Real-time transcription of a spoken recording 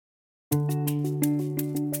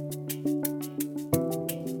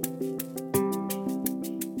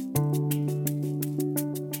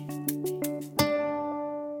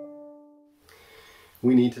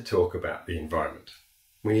need to talk about the environment.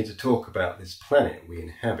 We need to talk about this planet we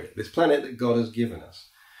inhabit, this planet that God has given us,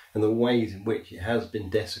 and the ways in which it has been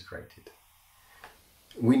desecrated.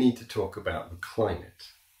 We need to talk about the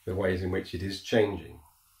climate, the ways in which it is changing,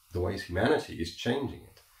 the ways humanity is changing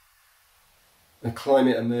it. A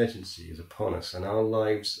climate emergency is upon us, and our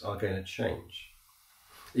lives are going to change,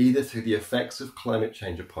 either through the effects of climate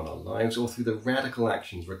change upon our lives or through the radical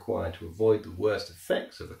actions required to avoid the worst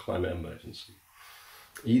effects of the climate emergency.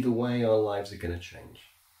 Either way, our lives are going to change.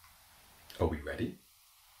 Are we ready?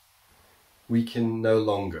 We can no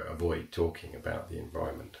longer avoid talking about the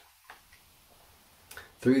environment.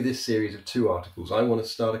 Through this series of 2 articles, I want to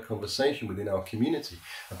start a conversation within our community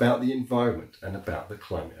about the environment and about the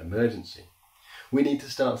climate emergency. We need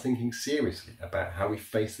to start thinking seriously about how we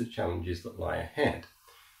face the challenges that lie ahead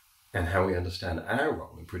and how we understand our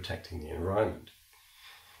role in protecting the environment.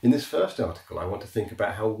 In this first article, I want to think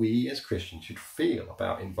about how we as Christians should feel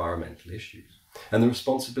about environmental issues and the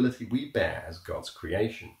responsibility we bear as God's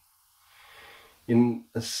creation. In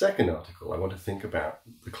a second article, I want to think about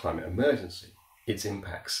the climate emergency, its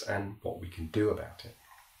impacts, and what we can do about it.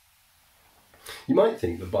 You might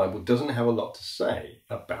think the Bible doesn't have a lot to say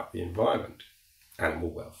about the environment, animal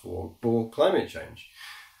welfare, or climate change.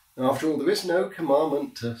 After all, there is no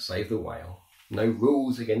commandment to save the whale, no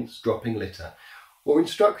rules against dropping litter, or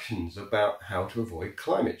instructions about how to avoid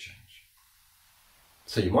climate change.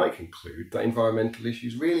 So you might conclude that environmental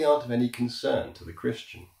issues really aren't of any concern to the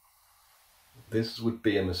Christian. This would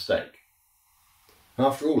be a mistake.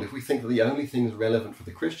 After all, if we think that the only things relevant for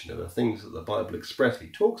the Christian are the things that the Bible expressly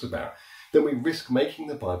talks about, then we risk making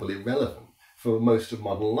the Bible irrelevant for most of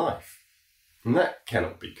modern life. And that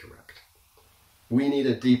cannot be correct. We need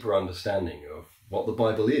a deeper understanding of what the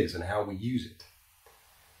Bible is and how we use it.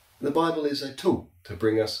 The Bible is a tool to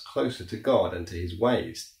bring us closer to God and to his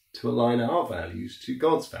ways, to align our values to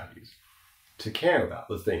God's values, to care about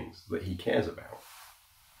the things that he cares about.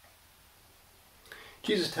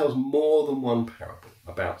 Jesus tells more than one parable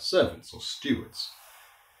about servants or stewards.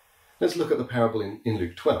 Let's look at the parable in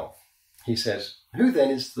Luke 12. He says, "Who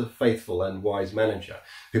then is the faithful and wise manager,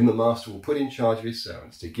 whom the master will put in charge of his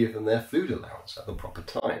servants to give them their food allowance at the proper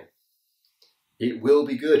time? It will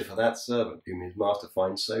be good for that servant whom his master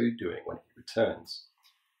finds so doing when he returns.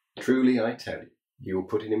 Truly I tell you, he will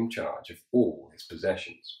put him in charge of all his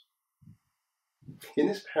possessions." In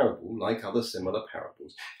this parable, like other similar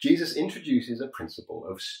parables, Jesus introduces a principle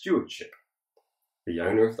of stewardship. The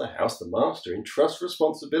owner of the house, the master, entrusts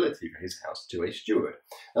responsibility for his house to a steward,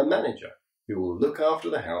 a manager, who will look after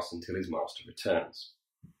the house until his master returns.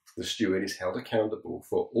 The steward is held accountable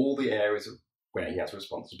for all the areas where he has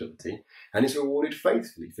responsibility and is rewarded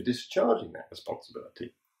faithfully for discharging that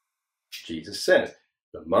responsibility. Jesus says,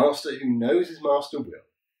 "The master who knows his master will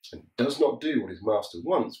and does not do what his master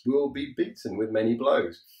wants will be beaten with many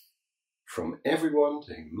blows. From everyone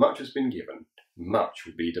to whom much has been given, much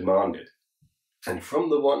will be demanded. And from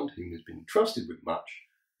the one whom has been trusted with much,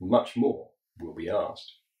 much more will be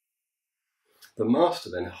asked." The master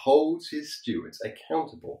then holds his stewards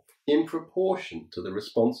accountable in proportion to the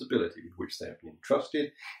responsibility with which they have been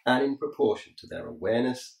entrusted and in proportion to their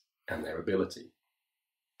awareness and their ability.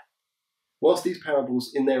 Whilst these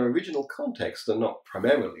parables in their original context are not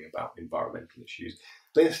primarily about environmental issues,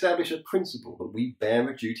 they establish a principle that we bear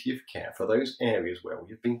a duty of care for those areas where we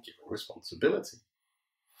have been given responsibility.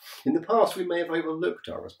 In the past, we may have overlooked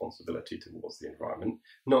our responsibility towards the environment,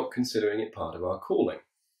 not considering it part of our calling.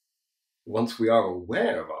 Once we are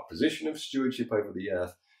aware of our position of stewardship over the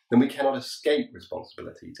earth, then we cannot escape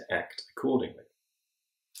responsibility to act accordingly.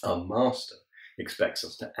 Our master expects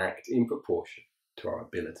us to act in proportion to our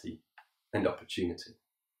ability and opportunity.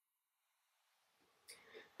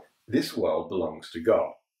 This world belongs to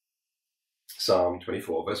God. Psalm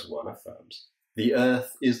 24 verse 1 affirms, "The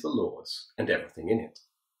earth is the Lord's and everything in it."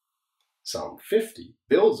 Psalm 50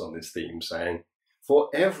 builds on this theme, saying, "For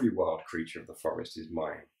every wild creature of the forest is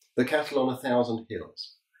mine, the cattle on 1,000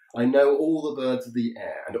 hills. I know all the birds of the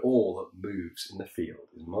air, and all that moves in the field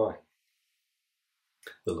is mine."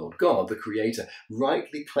 The Lord God, the Creator,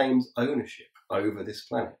 rightly claims ownership over this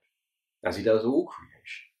planet, as he does all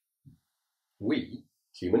creation. We,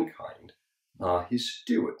 humankind, are his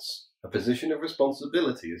stewards, a position of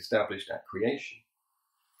responsibility established at creation.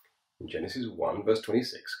 In Genesis 1 verse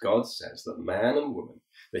 26, God says that man and woman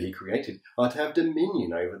that he created are to have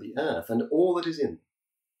dominion over the earth and all that is in them.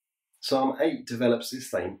 Psalm 8 develops this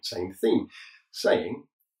same theme, saying,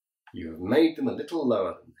 "You have made them a little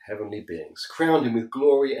lower than heavenly beings, crowned him with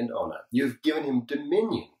glory and honour. You have given him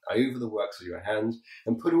dominion over the works of your hands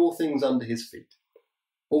and put all things under his feet.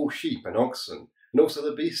 All sheep and oxen and also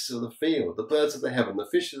the beasts of the field, the birds of the heaven, the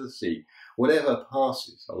fish of the sea, whatever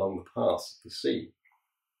passes along the paths of the sea.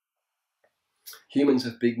 Humans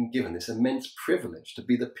have been given this immense privilege to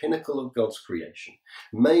be the pinnacle of God's creation,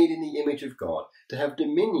 made in the image of God, to have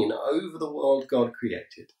dominion over the world God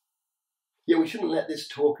created. Yet we shouldn't let this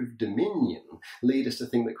talk of dominion lead us to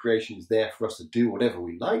think that creation is there for us to do whatever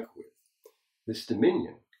we like with. This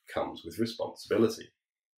dominion comes with responsibility.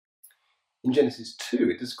 In Genesis 2,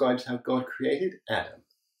 it describes how God created Adam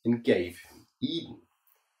and gave him Eden.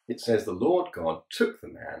 It says the Lord God took the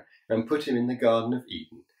man and put him in the Garden of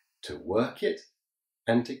Eden to work it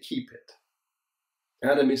and to keep it.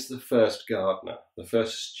 Adam is the first gardener, the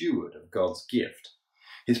first steward of God's gift.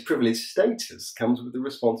 His privileged status comes with the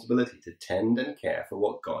responsibility to tend and care for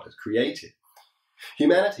what God has created.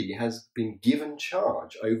 Humanity has been given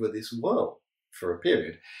charge over this world for a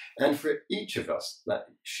period, and for each of us that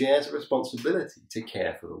shares a responsibility to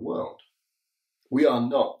care for the world. We are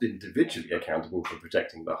not individually accountable for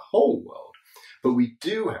protecting the whole world, but we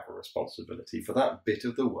do have a responsibility for that bit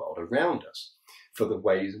of the world around us, for the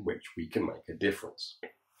ways in which we can make a difference.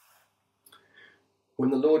 When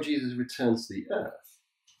the Lord Jesus returns to the earth,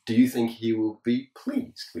 do you think he will be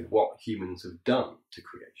pleased with what humans have done to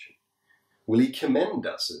creation? Will he commend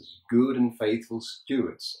us as good and faithful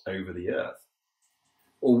stewards over the earth?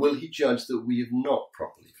 Or will he judge that we have not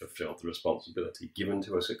properly fulfilled the responsibility given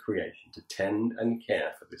to us at creation to tend and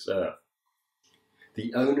care for this earth?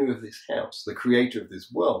 The owner of this house, the creator of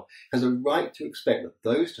this world, has a right to expect that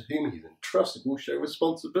those to whom he is entrusted will show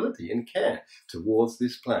responsibility and care towards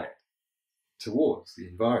this planet, towards the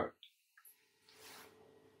environment.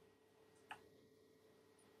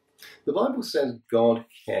 The Bible says God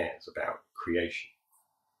cares about creation.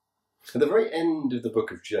 At the very end of the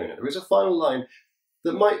book of Jonah, there is a final line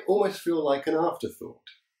that might almost feel like an afterthought.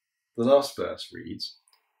 The last verse reads,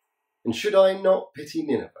 "And should I not pity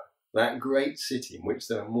Nineveh, that great city in which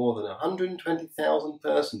there are more than 120,000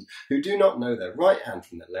 persons who do not know their right hand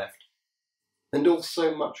from their left, and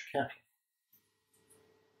also much cattle?"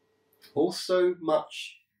 Also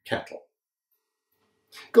much cattle.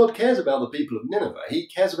 God cares about the people of Nineveh. He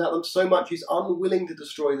cares about them so much he's unwilling to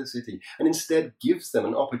destroy the city, and instead gives them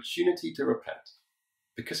an opportunity to repent,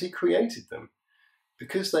 because he created them,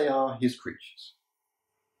 because they are his creatures.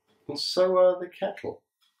 And so are the cattle.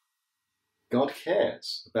 God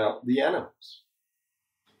cares about the animals.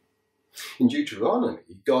 In Deuteronomy,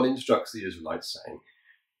 God instructs the Israelites saying,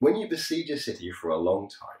 "When you besiege a city for a long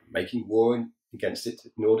time, making war against it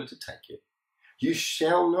in order to take it, you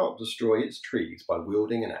shall not destroy its trees by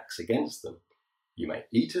wielding an axe against them. You may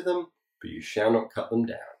eat of them, but you shall not cut them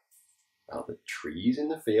down. Are the trees in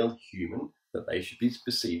the field human that they should be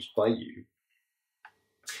besieged by you?"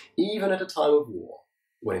 Even at a time of war,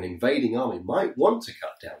 when an invading army might want to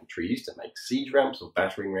cut down trees to make siege ramps or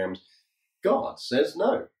battering rams, God says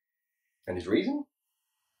no. And his reason?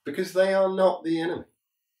 Because they are not the enemy.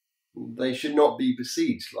 They should not be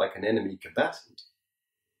besieged like an enemy combatant.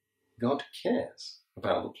 God cares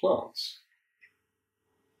about the plants.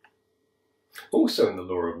 Also in the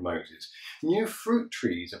law of Moses, new fruit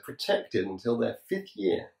trees are protected until their 5th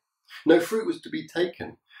year. No fruit was to be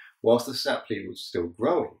taken whilst the sapling was still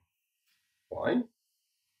growing. Why?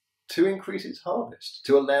 To increase its harvest,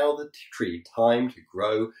 to allow the tree time to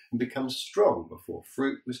grow and become strong before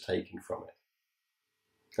fruit was taken from it.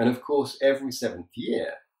 And of course, every 7th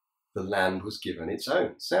year, the land was given its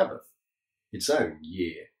own Sabbath, its own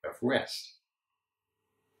year of rest.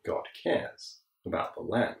 God cares about the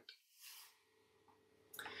land.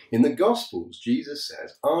 In the Gospels, Jesus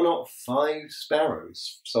says, "Are not 5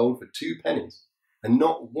 sparrows sold for 2 pennies, and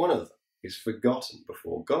not one of them is forgotten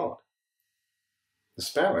before God?" The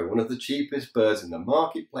sparrow, one of the cheapest birds in the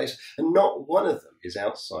marketplace, and not one of them is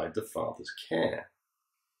outside the Father's care.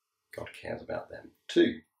 God cares about them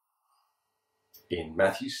too. In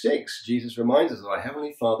Matthew 6, Jesus reminds us that our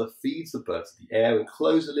Heavenly Father feeds the birds of the air and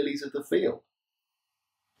clothes the lilies of the field.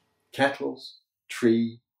 Cattle,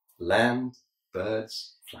 tree, land,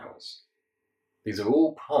 birds, flowers. These are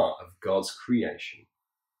all part of God's creation,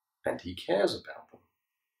 and he cares about them.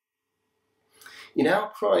 In our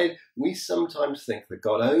pride, we sometimes think that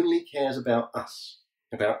God only cares about us,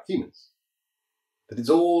 about humans, that it's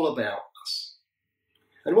all about us.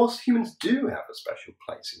 And whilst humans do have a special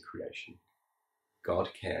place in creation,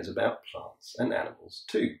 God cares about plants and animals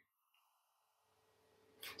too.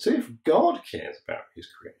 So if God cares about his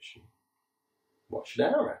creation, what should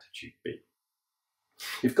our attitude be?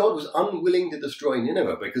 If God was unwilling to destroy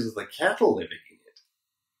Nineveh because of the cattle living in it,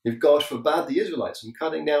 if God forbade the Israelites from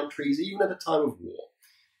cutting down trees even at a time of war,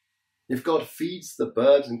 if God feeds the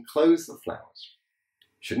birds and clothes the flowers,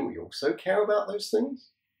 Shouldn't we also care about those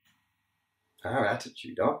things? Our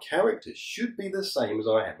attitude, our character should be the same as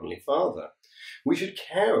our Heavenly Father. We should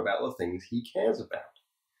care about the things He cares about.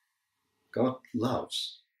 God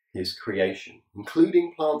loves His creation,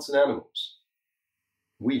 including plants and animals.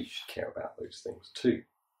 We should care about those things too.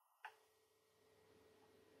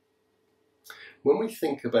 When we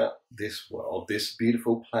think about this world, this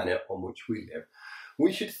beautiful planet on which we live,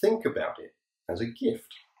 we should think about it as a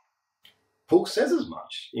gift. Paul says as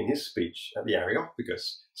much in his speech at the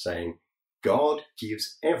Areopagus, saying, God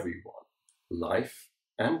gives everyone life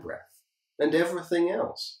and breath and everything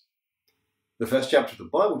else. The first chapter of the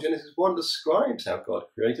Bible, Genesis 1, describes how God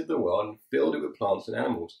created the world and filled it with plants and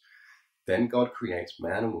animals. Then God creates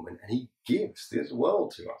man and woman, and He gives this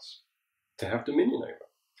world to us to have dominion over.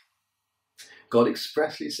 God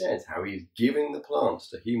expressly says how He is giving the plants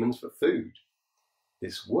to humans for food.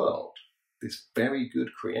 This world, this very good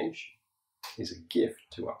creation, is a gift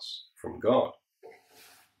to us from God.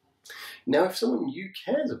 Now, if someone you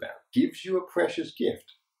cares about gives you a precious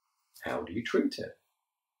gift, how do you treat it?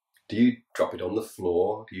 Do you drop it on the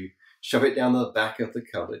floor? Do you shove it down the back of the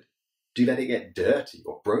cupboard? Do you let it get dirty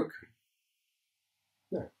or broken?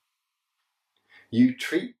 No. You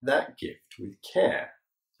treat that gift with care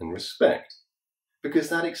and respect, because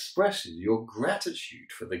that expresses your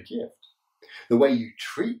gratitude for the gift. The way you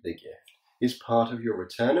treat the gift is part of your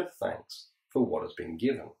return of thanks for what has been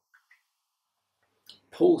given.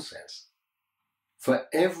 Paul says, "For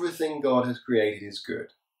everything God has created is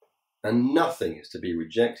good, and nothing is to be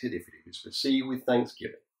rejected if it is received with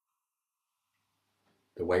thanksgiving."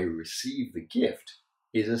 The way we receive the gift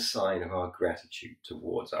is a sign of our gratitude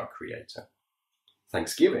towards our Creator.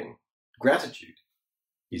 Thanksgiving, gratitude,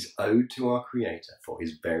 is owed to our Creator for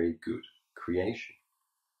His very good creation.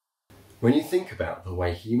 When you think about the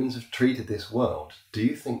way humans have treated this world, do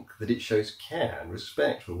you think that it shows care and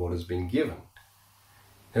respect for what has been given?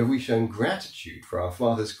 Have we shown gratitude for our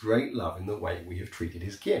Father's great love in the way we have treated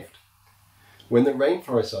His gift? When the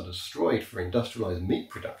rainforests are destroyed for industrialized meat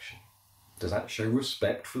production, does that show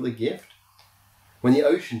respect for the gift? When the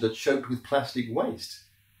oceans are choked with plastic waste,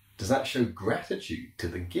 does that show gratitude to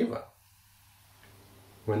the giver?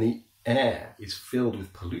 When the air is filled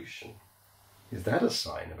with pollution, is that a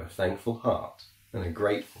sign of a thankful heart and a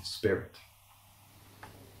grateful spirit?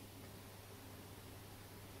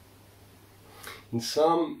 In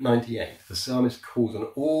Psalm 98, the psalmist calls on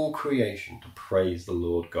all creation to praise the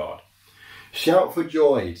Lord God. Shout for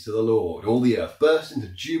joy to the Lord, all the earth, burst into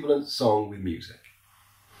jubilant song with music.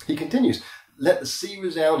 He continues, let the sea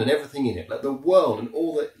resound and everything in it, let the world and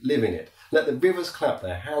all that live in it, let the rivers clap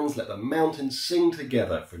their hands, let the mountains sing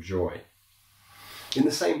together for joy. In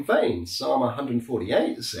the same vein, Psalm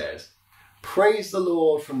 148 says, praise the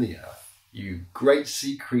Lord from the earth, you great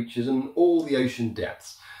sea creatures and all the ocean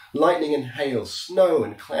depths, lightning and hail, snow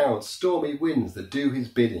and clouds, stormy winds that do His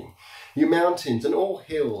bidding, you mountains and all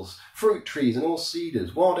hills, fruit trees and all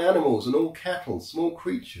cedars, wild animals and all cattle, small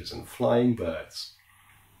creatures and flying birds.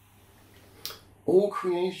 All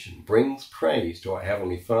creation brings praise to our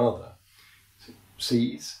Heavenly Father.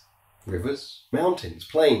 Seas, rivers, mountains,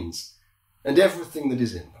 plains, and everything that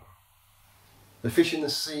is in them. The fish in the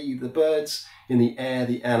sea, the birds in the air,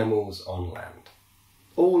 the animals on land.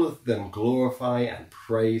 All of them glorify and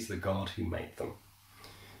praise the God who made them.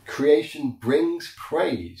 Creation brings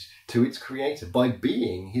praise to its Creator by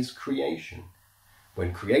being His creation.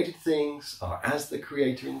 When created things are as the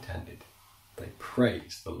Creator intended, they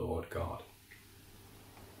praise the Lord God.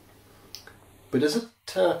 But does a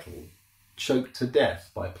turtle choked to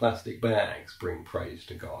death by plastic bags bring praise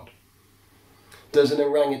to God? Does an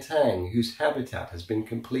orangutan whose habitat has been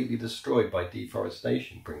completely destroyed by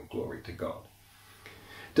deforestation bring glory to God?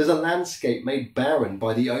 Does a landscape made barren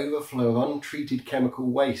by the overflow of untreated chemical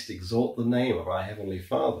waste exalt the name of our Heavenly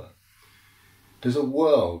Father? Does a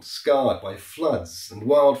world scarred by floods and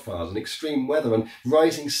wildfires and extreme weather and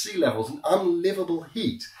rising sea levels and unlivable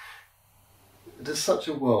heat, does such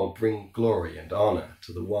a world bring glory and honour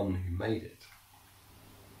to the one who made it?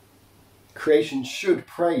 Creation should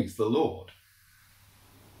praise the Lord.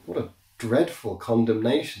 What a dreadful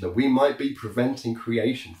condemnation that we might be preventing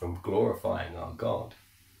creation from glorifying our God.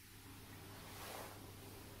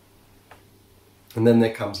 And then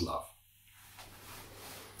there comes love.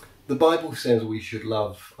 The Bible says we should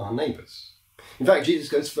love our neighbours. In fact, Jesus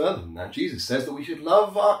goes further than that. Jesus says that we should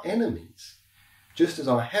love our enemies. Just as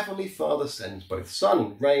our Heavenly Father sends both sun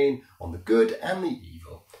and rain on the good and the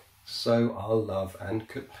evil, so our love and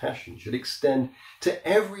compassion should extend to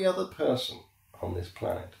every other person on this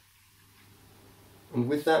planet. And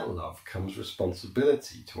with that love comes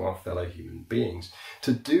responsibility to our fellow human beings,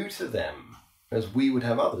 to do to them as we would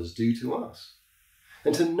have others do to us,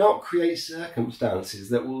 and to not create circumstances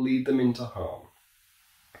that will lead them into harm,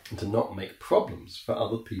 and to not make problems for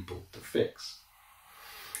other people to fix.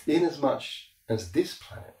 Inasmuch as this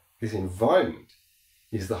planet, this environment,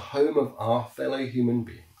 is the home of our fellow human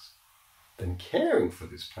beings, then caring for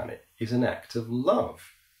this planet is an act of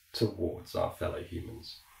love towards our fellow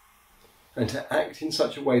humans. And to act in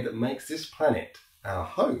such a way that makes this planet, our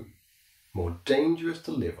home, more dangerous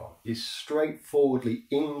to live on is straightforwardly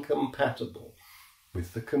incompatible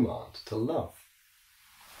with the command to love.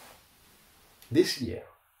 This year,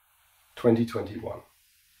 2021,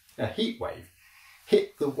 a heat wave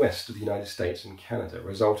hit the west of the United States and Canada,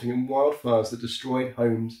 resulting in wildfires that destroyed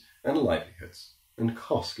homes and livelihoods and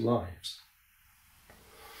cost lives.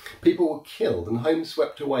 People were killed and homes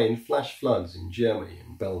swept away in flash floods in Germany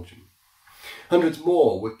and Belgium. Hundreds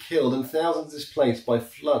more were killed and thousands displaced by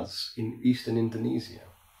floods in eastern Indonesia.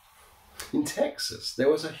 In Texas, there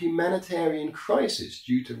was a humanitarian crisis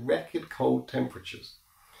due to record cold temperatures.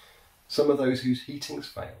 Some of those whose heatings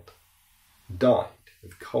failed died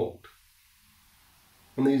of cold.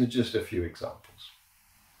 And these are just a few examples.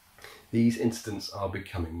 These incidents are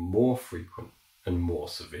becoming more frequent and more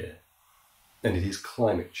severe, and it is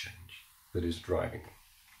climate change that is driving them.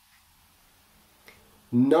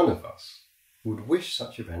 None of us would wish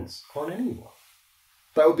such events on anyone.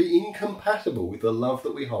 That would be incompatible with the love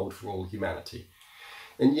that we hold for all humanity.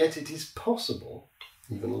 And yet it is possible,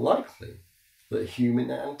 even likely, that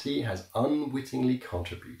humanity has unwittingly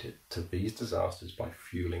contributed to these disasters by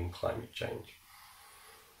fueling climate change.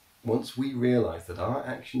 Once we realise that our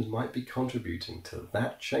actions might be contributing to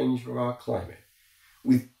that change for our climate,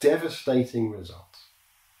 with devastating results,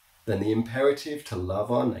 then the imperative to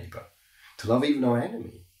love our neighbour, to love even our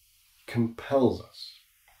enemy, compels us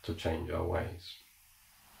to change our ways.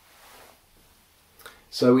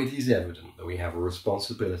 So it is evident that we have a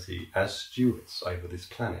responsibility as stewards over this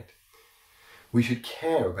planet. We should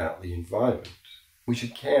care about the environment. We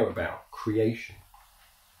should care about creation.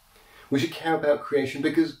 We should care about creation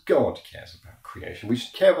because God cares about creation. We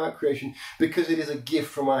should care about creation because it is a gift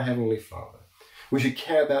from our Heavenly Father. We should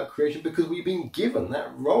care about creation because we've been given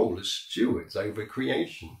that role as stewards over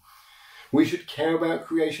creation. We should care about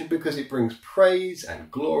creation because it brings praise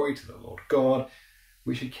and glory to the Lord God.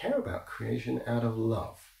 We should care about creation out of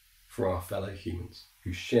love for our fellow humans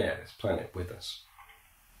who share this planet with us.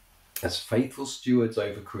 As faithful stewards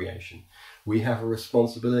over creation, we have a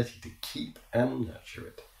responsibility to keep and nurture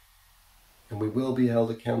it. And we will be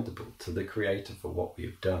held accountable to the Creator for what we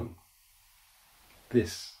have done.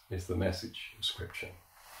 This is the message of Scripture.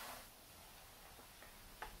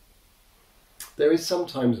 There is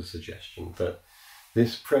sometimes a suggestion that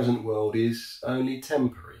this present world is only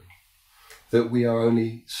temporary, that we are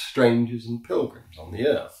only strangers and pilgrims on the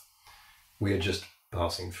earth. We are just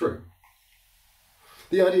passing through.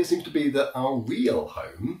 The idea seems to be that our real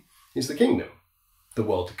home is the kingdom, the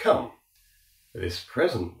world to come. This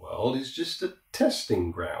present world is just a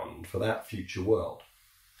testing ground for that future world.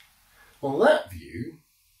 On that view,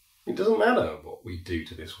 it doesn't matter what we do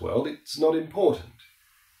to this world, it's not important.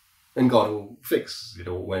 And God will fix it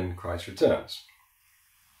all when Christ returns.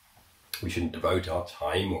 We shouldn't devote our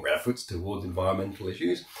time or efforts towards environmental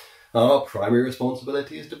issues. Our primary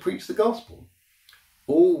responsibility is to preach the gospel.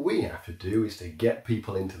 All we have to do is to get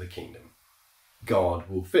people into the kingdom. God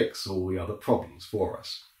will fix all the other problems for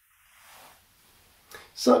us.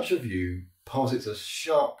 Such a view posits a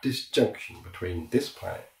sharp disjunction between this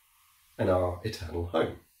planet and our eternal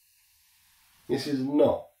home. This is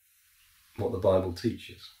not what the Bible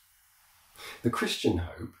teaches. The Christian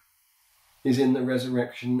hope is in the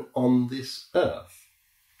resurrection on this earth.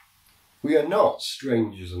 We are not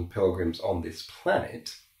strangers and pilgrims on this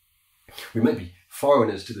planet. We may be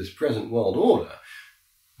foreigners to this present world order,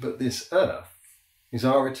 but this earth is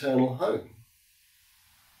our eternal home.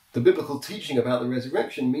 The biblical teaching about the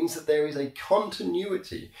resurrection means that there is a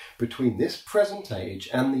continuity between this present age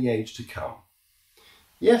and the age to come.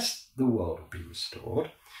 Yes, the world will be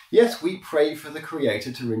restored. Yes, we pray for the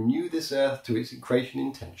Creator to renew this earth to its creation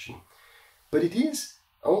intention. But it is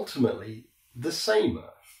ultimately the same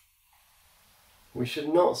earth. We should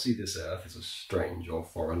not see this earth as a strange or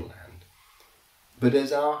foreign land, but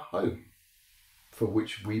as our home, for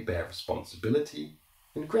which we bear responsibility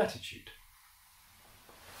and gratitude.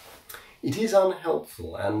 It is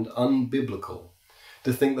unhelpful and unbiblical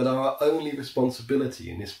to think that our only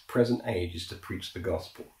responsibility in this present age is to preach the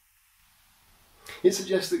gospel. It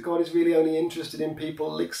suggests that God is really only interested in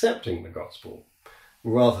people accepting the gospel,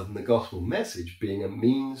 rather than the gospel message being a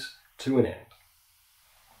means to an end.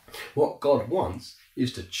 What God wants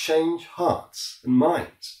is to change hearts and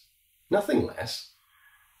minds, nothing less.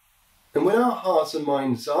 And when our hearts and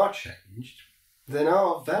minds are changed, then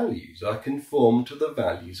our values are conformed to the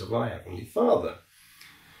values of our Heavenly Father.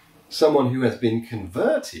 Someone who has been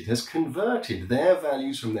converted has converted their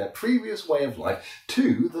values from their previous way of life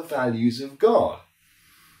to the values of God.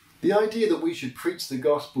 The idea that we should preach the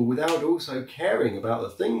gospel without also caring about the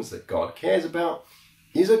things that God cares about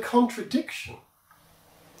is a contradiction.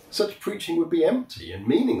 Such preaching would be empty and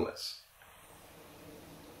meaningless.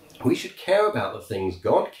 We should care about the things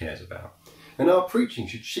God cares about, and our preaching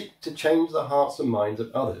should seek to change the hearts and minds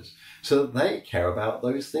of others so that they care about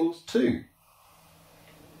those things too.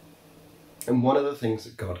 And one of the things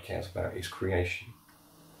that God cares about is creation,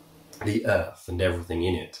 the earth and everything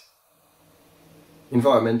in it.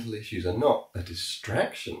 Environmental issues are not a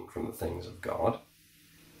distraction from the things of God.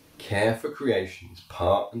 Care for creation is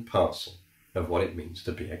part and parcel of what it means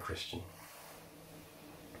to be a Christian.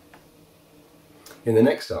 In the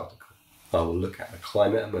next article, I will look at the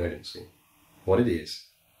climate emergency, what it is,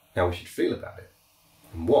 how we should feel about it,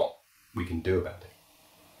 and what we can do about it.